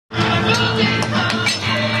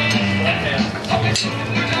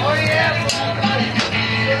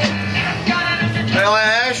Well,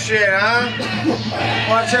 that shit, huh?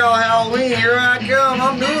 Watch out, Halloween, here I come.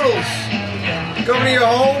 I'm Noodles. Coming to your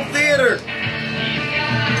home theater.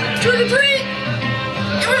 Trick or treat!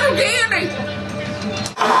 Give me some candy!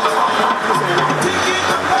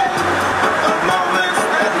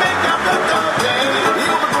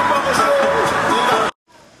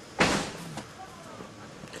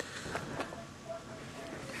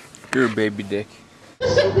 You're a baby dick.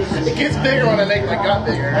 It gets bigger when I make my gut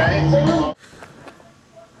bigger, right?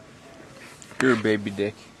 You're a baby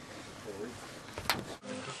dick.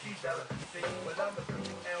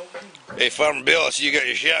 Hey, Farmer Bill, I see you got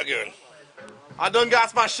your shotgun. I done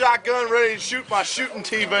got my shotgun ready to shoot my shooting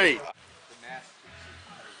TV.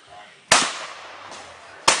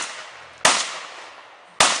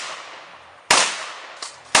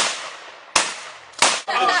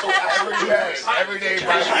 Every day,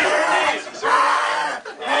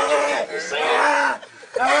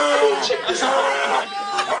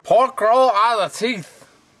 Pork roll out of the teeth.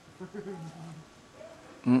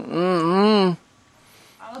 Mm-mm-mm.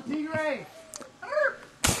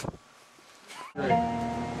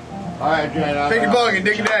 Alright, Jen. Pick your bug and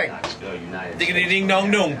dig a dang. Diggity ding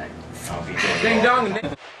dong dong. Ding dong.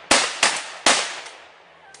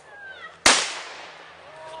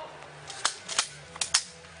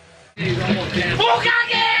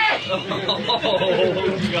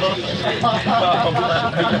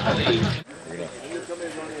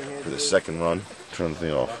 For the second run, turn the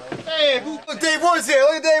thing off. Hey, look, Dave Wood's here.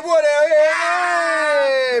 Look at Dave Wood out here.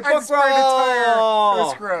 Hey, I just sprayed a tire.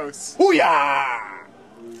 That's gross. Hoo-yah!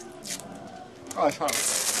 Oh, I found it.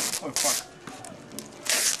 Oh, fuck.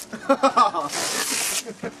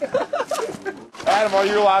 Adam, are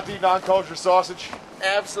you allowed to eat non-kosher sausage?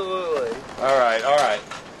 Absolutely. Alright, alright.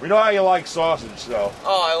 We know how you like sausage, so.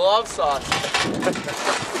 Oh, I love sausage.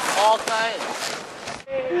 All kinds.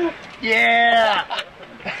 Yeah!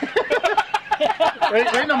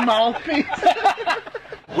 right in the mouthpiece.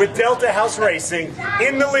 With Delta House Racing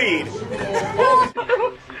in the lead.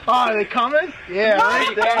 Oh, are they coming? Yeah,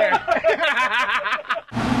 right there.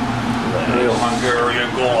 Real Hungarian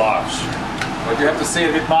goulash. But you have to say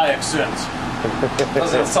it with my accent.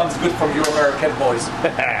 Doesn't sound good from your American voice.